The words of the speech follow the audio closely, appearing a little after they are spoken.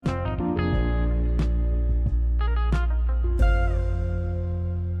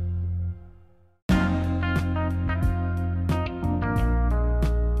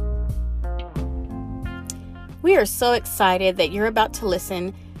We are so excited that you're about to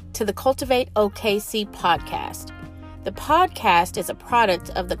listen to the Cultivate OKC podcast. The podcast is a product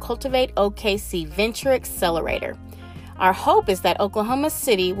of the Cultivate OKC Venture Accelerator. Our hope is that Oklahoma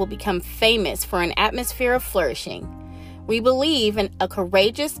City will become famous for an atmosphere of flourishing. We believe in a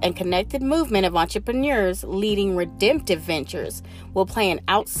courageous and connected movement of entrepreneurs leading redemptive ventures will play an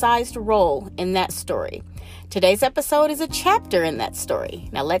outsized role in that story. Today's episode is a chapter in that story.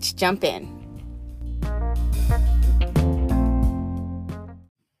 Now let's jump in.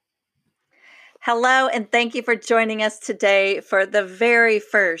 Hello, and thank you for joining us today for the very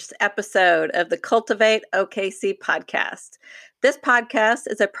first episode of the Cultivate OKC podcast. This podcast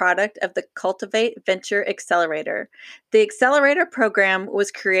is a product of the Cultivate Venture Accelerator. The Accelerator program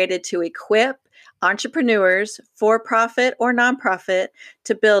was created to equip entrepreneurs, for-profit or nonprofit,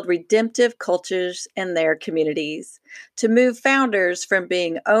 to build redemptive cultures in their communities, to move founders from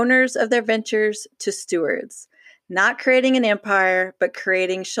being owners of their ventures to stewards. Not creating an empire, but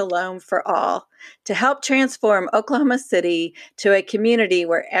creating shalom for all, to help transform Oklahoma City to a community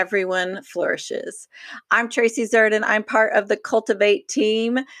where everyone flourishes. I'm Tracy Zerdin. I'm part of the Cultivate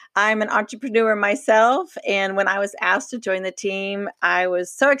team. I'm an entrepreneur myself, and when I was asked to join the team, I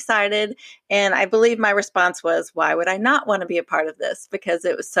was so excited, and I believe my response was, why would I not want to be a part of this? Because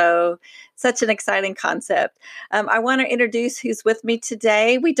it was such an exciting concept. I want to introduce who's with me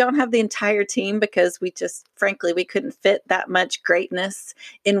today. We don't have the entire team because we couldn't fit that much greatness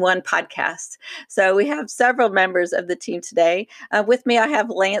in one podcast. So we have several members of the team today. With me, I have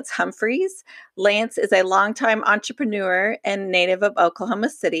Lance Humphreys. Lance is a longtime entrepreneur and native of Oklahoma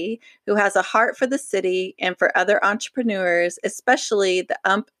City who has a heart for the city and for other entrepreneurs, especially the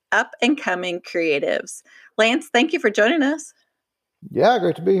up and coming creatives. Lance, thank you for joining us. Yeah,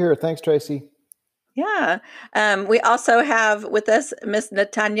 great to be here. Thanks, Tracy. Yeah. We also have with us Miss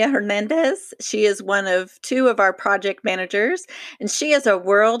Natanya Hernandez. She is one of two of our project managers, and she is a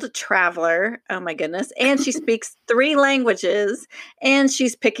world traveler. Oh, my goodness. And she speaks 3 languages, and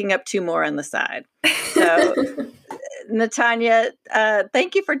she's picking up 2 more on the side. So, Natanya,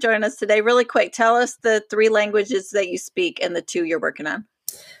 thank you for joining us today. Really quick, tell us the 3 languages that you speak and the 2 you're working on.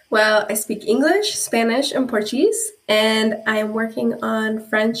 Well, I speak English, Spanish, and Portuguese, and I am working on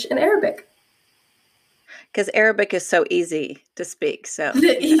French and Arabic. Because Arabic is so easy to speak. So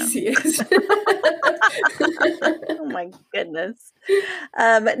the easiest. Oh my goodness.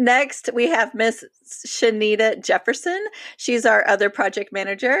 Next, we have Miss Shanita Jefferson. She's our other project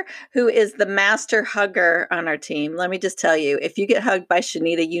manager who is the master hugger on our team. Let me just tell you, if you get hugged by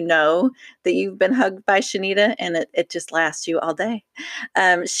Shanita, you know that you've been hugged by Shanita, and it just lasts you all day.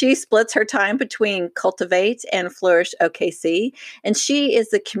 She splits her time between Cultivate and Flourish OKC, and she is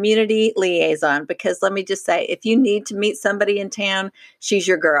the community liaison because let me just say, if you need to meet somebody in town, she's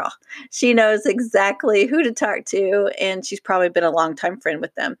your girl. She knows exactly who to talk to, and she's probably been a longtime friend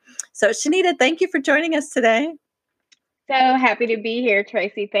with them. So, Shanita, thank you for joining us today. So happy to be here,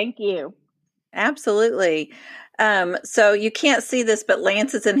 Tracy. Thank you. Absolutely. So you can't see this, but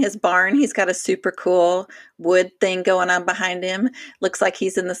Lance is in his barn. He's got a super cool wood thing going on behind him. Looks like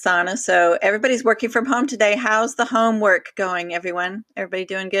he's in the sauna. So everybody's working from home today. How's the homework going, everyone? Everybody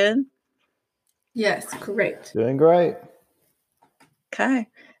doing good? Yes, great. Doing great. Okay.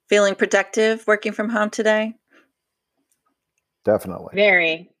 Feeling productive working from home today? Definitely.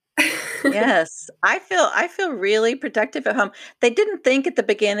 Very. Yes, I feel really productive at home. They didn't think at the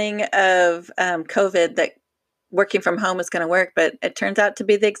beginning of COVID that working from home is going to work, but it turns out to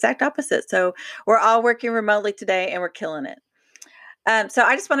be the exact opposite. So we're all working remotely today, and we're killing it. So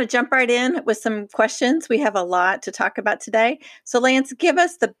I just want to jump right in with some questions. We have a lot to talk about today. So Lance, give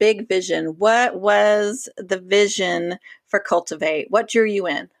us the big vision. What was the vision for Cultivate? What drew you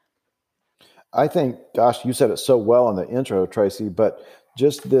in? I think, gosh, you said it so well in the intro, Tracy, but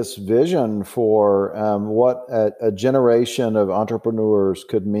just this vision for what a generation of entrepreneurs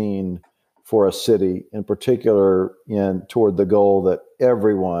could mean for a city, in particular, toward the goal that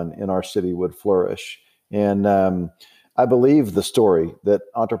everyone in our city would flourish. And I believe the story that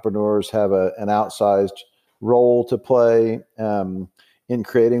entrepreneurs have an outsized role to play in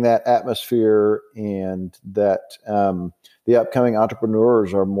creating that atmosphere, and that the upcoming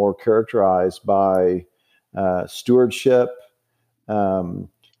entrepreneurs are more characterized by stewardship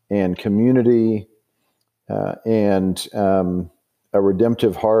and community and a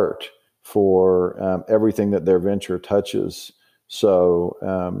redemptive heart for everything that their venture touches. So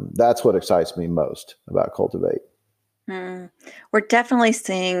that's what excites me most about Cultivate. We're definitely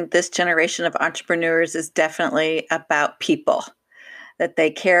seeing this generation of entrepreneurs is definitely about people, that they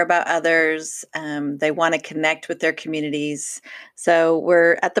care about others. They want to connect with their communities. So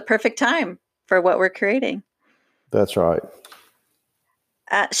we're at the perfect time for what we're creating. That's right.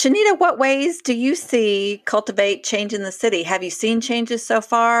 Shanita, what ways do you see Cultivate changing the city? Have you seen changes so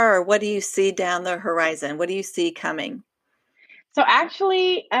far, or what do you see down the horizon? What do you see coming? So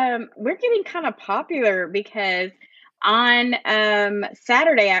actually, we're getting kind of popular because on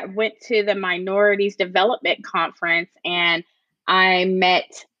Saturday I went to the Minorities Development Conference and I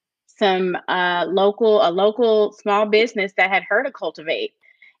met some local small business that had heard of Cultivate,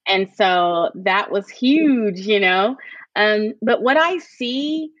 and so that was huge. But what I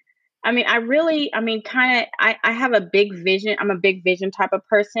see, I mean, I have a big vision. I'm a big vision type of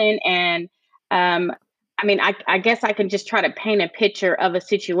person, and um, I mean, I guess I can just try to paint a picture of a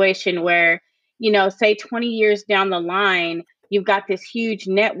situation where, say 20 years down the line, you've got this huge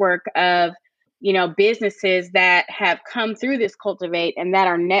network of, businesses that have come through this Cultivate and that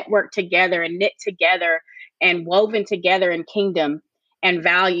are networked together and knit together and woven together in kingdom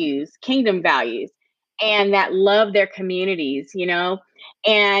values, and that love their communities.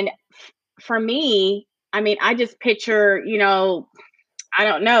 And for me, I mean, I just picture, I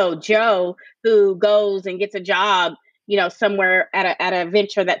don't know, Joe, who goes and gets a job, somewhere at a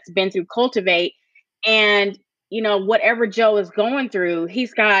venture that's been through Cultivate. And, whatever Joe is going through,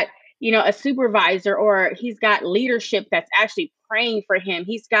 he's got, a supervisor, or he's got leadership that's actually praying for him.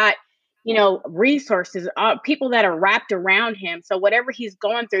 He's got, resources, people that are wrapped around him. So whatever he's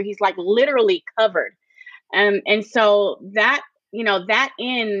going through, he's like literally covered. And so those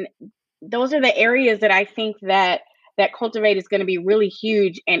are the areas that I think that Cultivate is going to be really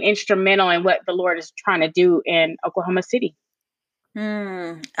huge and instrumental in what the Lord is trying to do in Oklahoma City.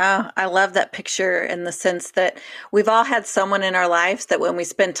 Oh, I love that picture in the sense that we've all had someone in our lives that when we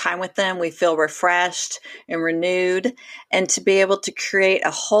spend time with them, we feel refreshed and renewed. And to be able to create a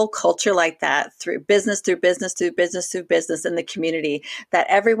whole culture like that through business in the community, that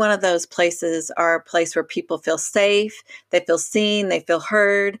every one of those places are a place where people feel safe, they feel seen, they feel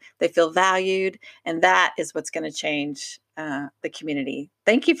heard, they feel valued. And that is what's going to change the community.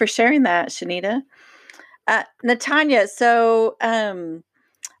 Thank you for sharing that, Shanita. Natanya, so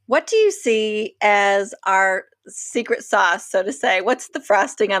what do you see as our secret sauce, so to say? What's the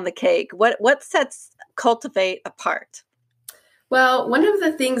frosting on the cake? What sets Cultivate apart? Well, one of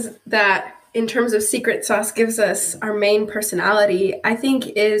the things that, in terms of secret sauce, gives us our main personality, I think,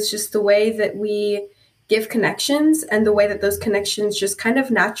 is just the way that we give connections and the way that those connections just kind of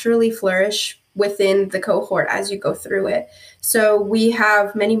naturally flourish within the cohort as you go through it. So we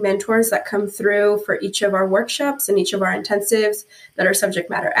have many mentors that come through for each of our workshops and each of our intensives that are subject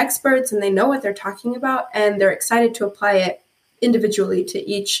matter experts, and they know what they're talking about, and they're excited to apply it individually to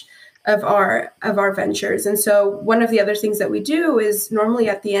each of our ventures. And so one of the other things that we do is normally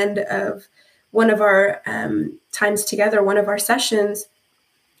at the end of one of our times together, one of our sessions,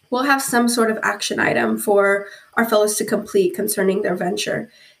 we'll have some sort of action item for our fellows to complete concerning their venture.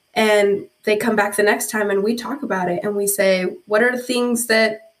 And they come back the next time and we talk about it and we say, what are the things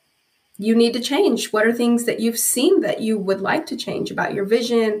that you need to change? What are things that you've seen that you would like to change about your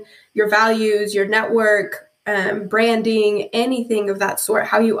vision, your values, your network, branding, anything of that sort,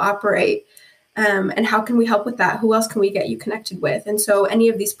 how you operate, and how can we help with that? Who else can we get you connected with? And so any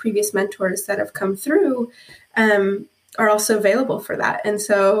of these previous mentors that have come through are also available for that. And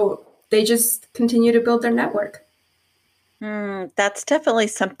so they just continue to build their network. That's definitely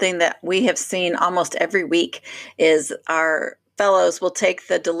something that we have seen almost every week is our fellows will take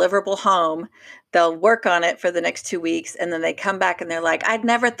the deliverable home. They'll work on it for the next 2 weeks, and then they come back and they're like, I'd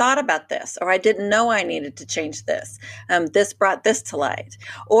never thought about this, or I didn't know I needed to change this. This brought this to light.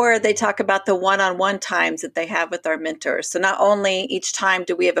 Or they talk about the one-on-one times that they have with our mentors. So not only each time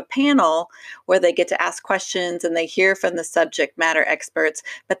do we have a panel where they get to ask questions and they hear from the subject matter experts,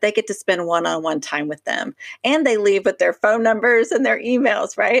 but they get to spend one-on-one time with them. And they leave with their phone numbers and their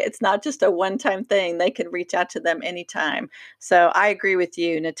emails, right? It's not just a one-time thing. They can reach out to them anytime. So I agree with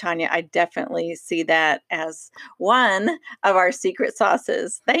you, Natanya. I definitely see that as one of our secret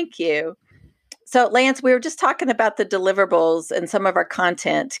sauces. Thank you. So, Lance, we were just talking about the deliverables and some of our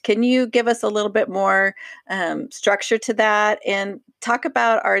content. Can you give us a little bit more structure to that and talk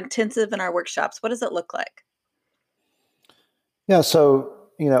about our intensive and our workshops? What does it look like? Yeah, so,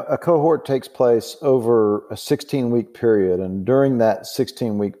 a cohort takes place over a 16-week period. And during that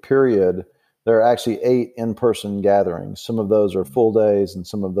 16-week period, there are actually 8 in-person gatherings. Some of those are full days and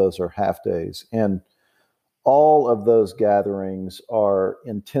some of those are half days. And all of those gatherings are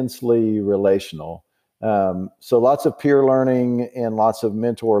intensely relational. So lots of peer learning and lots of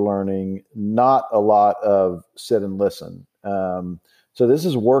mentor learning, not a lot of sit and listen. So this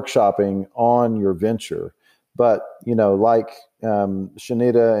is workshopping on your venture. But, like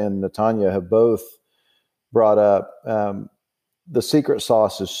Shanita and Natanya have both brought up, the secret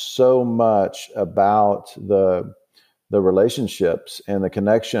sauce is so much about the relationships and the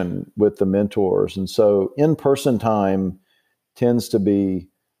connection with the mentors. And so in-person time tends to be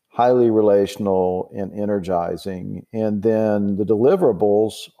highly relational and energizing. And then the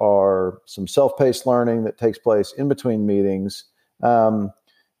deliverables are some self-paced learning that takes place in between meetings. And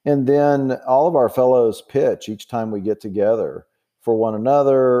then all of our fellows pitch each time we get together for one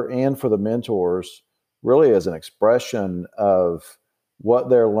another and for the mentors, really as an expression of what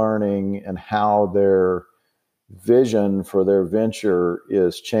they're learning and how their vision for their venture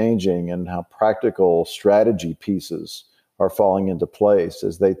is changing and how practical strategy pieces are falling into place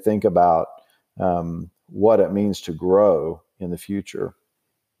as they think about what it means to grow in the future.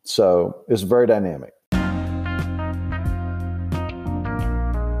 So it's very dynamic.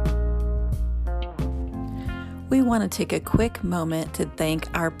 We want to take a quick moment to thank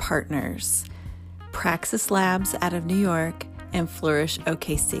our partners, Praxis Labs out of New York and Flourish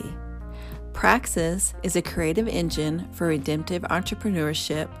OKC. Praxis is a creative engine for redemptive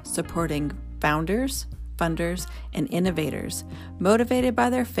entrepreneurship supporting founders, funders, and innovators motivated by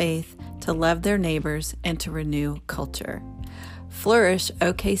their faith to love their neighbors and to renew culture. Flourish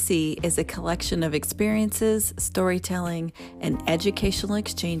OKC is a collection of experiences, storytelling, and educational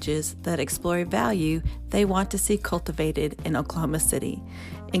exchanges that explore value they want to see cultivated in Oklahoma City,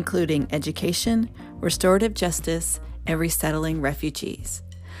 including education, restorative justice, and resettling refugees.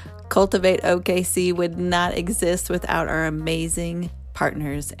 Cultivate OKC would not exist without our amazing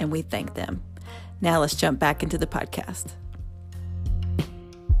partners, and we thank them. Now let's jump back into the podcast.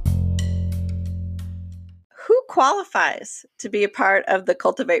 Who qualifies to be a part of the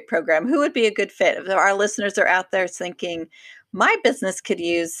Cultivate program? Who would be a good fit? If our listeners are out there thinking, my business could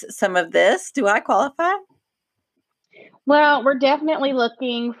use some of this, do I qualify? Well, we're definitely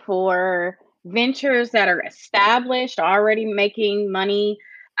looking for ventures that are established, already making money,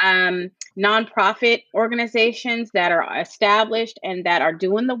 nonprofit organizations that are established and that are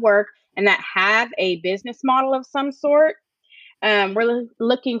doing the work and that have a business model of some sort. We're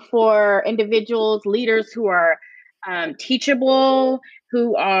looking for individuals, leaders who are teachable,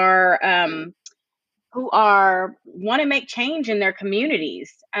 who are want to make change in their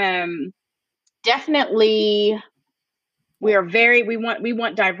communities. Definitely, we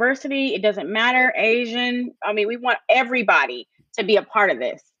want diversity. It doesn't matter, Asian. I mean, we want everybody to be a part of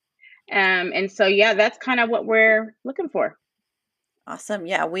this. And so, yeah, that's kind of what we're looking for. Awesome.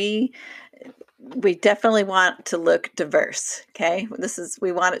 Yeah, we definitely want to look diverse. Okay.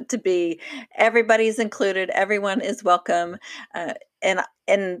 We want it to be everybody's included. Everyone is welcome.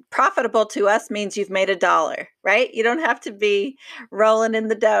 And profitable to us means you've made $1, right? You don't have to be rolling in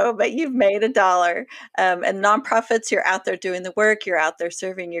the dough, but you've made $1. And nonprofits, you're out there doing the work, you're out there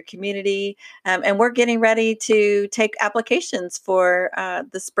serving your community. And we're getting ready to take applications for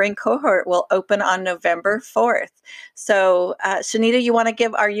the spring cohort will open on November 4th. So Shanita, you want to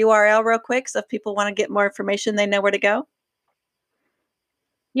give our URL real quick so if people want to get more information, they know where to go?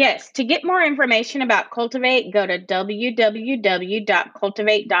 Yes, to get more information about Cultivate, go to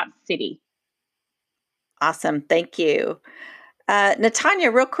www.cultivate.city. Awesome. Thank you.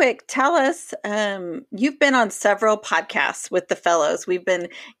 Natanya, real quick, tell us, you've been on several podcasts with the fellows. We've been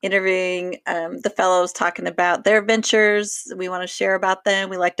interviewing the fellows, talking about their ventures. We want to share about them.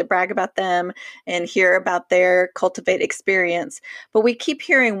 We like to brag about them and hear about their Cultivate experience. But we keep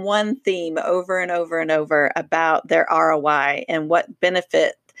hearing one theme over and over and over about their ROI and what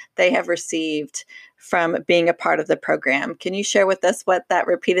benefit they have received from being a part of the program. Can you share with us what that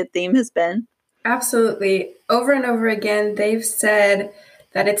repeated theme has been? Absolutely. Over and over again, they've said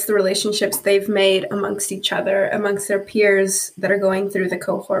that it's the relationships they've made amongst each other, amongst their peers that are going through the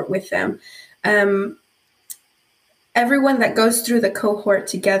cohort with them. Everyone that goes through the cohort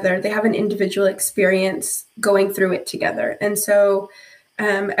together, they have an individual experience going through it together. And so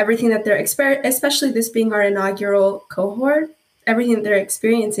everything that they're especially this being our inaugural cohort, everything that they're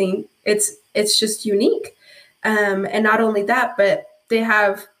experiencing, it's just unique. And not only that, but they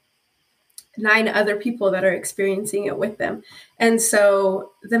have 9 other people that are experiencing it with them. And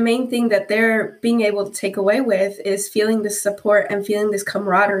so the main thing that they're being able to take away with is feeling this support and feeling this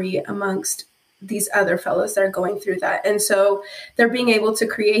camaraderie amongst these other fellows that are going through that. And so they're being able to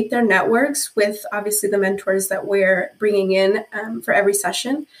create their networks with obviously the mentors that we're bringing in for every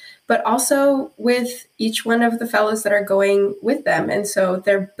session, but also with each one of the fellows that are going with them. And so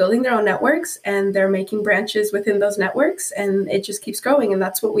they're building their own networks and they're making branches within those networks, and it just keeps growing. And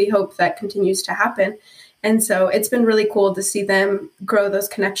that's what we hope that continues to happen. And so it's been really cool to see them grow those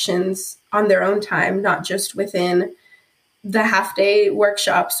connections on their own time, not just within the half-day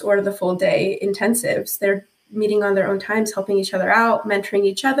workshops or the full-day intensives. They're meeting on their own times, helping each other out, mentoring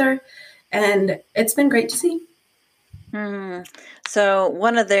each other, and it's been great to see. So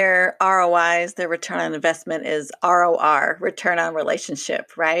one of their ROIs, their return on investment, is ROR, return on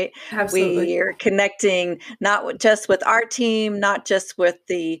relationship, right? Absolutely. We are connecting not just with our team, not just with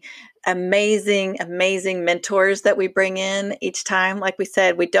the amazing mentors that we bring in each time. Like we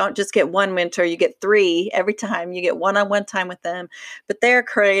said, we don't just get one mentor, you get 3 every time. You get one-on-one time with them, but they're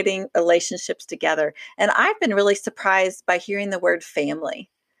creating relationships together. And I've been really surprised by hearing the word family.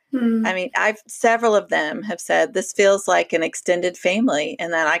 I mean, several of them have said this feels like an extended family,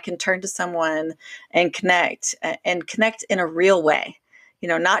 and that I can turn to someone and connect in a real way.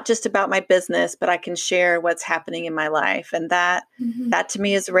 Not just about my business, but I can share what's happening in my life. And that to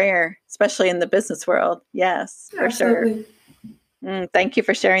me is rare, especially in the business world. Yes, for Absolutely. sure. Thank you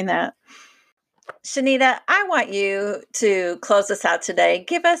for sharing that. Shanita, I want you to close us out today.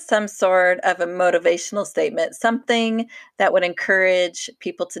 Give us some sort of a motivational statement, something that would encourage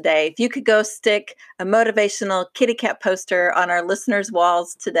people today. If you could go stick a motivational kitty cat poster on our listeners'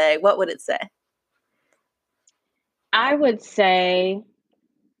 walls today, what would it say? I would say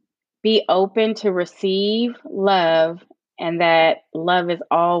be open to receive love, and that love is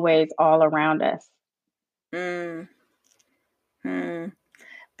always all around us.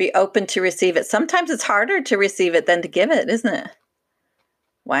 Be open to receive it. Sometimes it's harder to receive it than to give it, isn't it?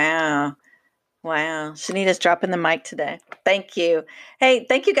 Wow. Shanita's dropping the mic today. Thank you. Hey,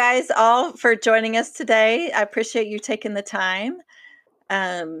 thank you guys all for joining us today. I appreciate you taking the time.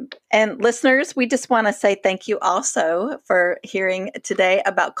 And listeners, we just want to say thank you also for hearing today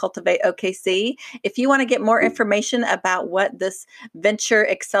about Cultivate OKC. If you want to get more information about what this Venture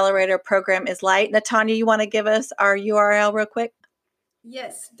Accelerator program is like, Natanya, you want to give us our URL real quick?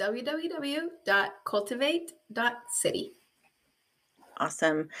 Yes, www.cultivate.city.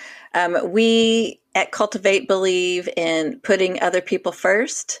 Awesome. We at Cultivate believe in putting other people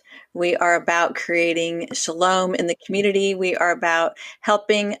first. We are about creating shalom in the community. We are about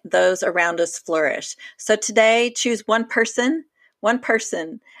helping those around us flourish. So today, choose one person,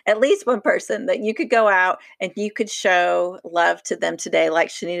 at least one person that you could go out and you could show love to them today. Like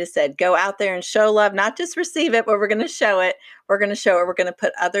Shanita said, go out there and show love, not just receive it, but we're going to show it. We're going to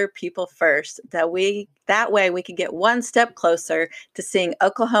put other people first. That way we can get one step closer to seeing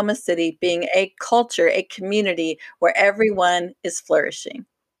Oklahoma City being a culture, a community where everyone is flourishing.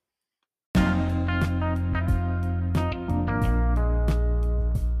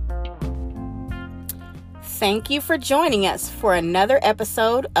 Thank you for joining us for another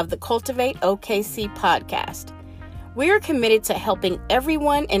episode of the Cultivate OKC podcast. We are committed to helping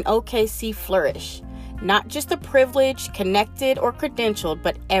everyone in OKC flourish, not just the privileged, connected, or credentialed,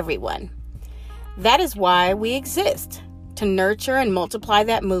 but everyone. That is why we exist, to nurture and multiply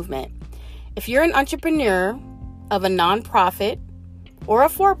that movement. If you're an entrepreneur of a nonprofit or a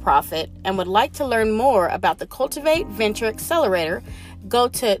for-profit and would like to learn more about the Cultivate Venture Accelerator, go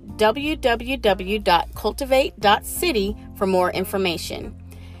to www.cultivate.city for more information.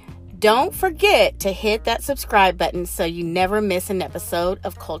 Don't forget to hit that subscribe button so you never miss an episode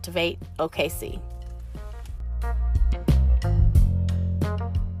of Cultivate OKC.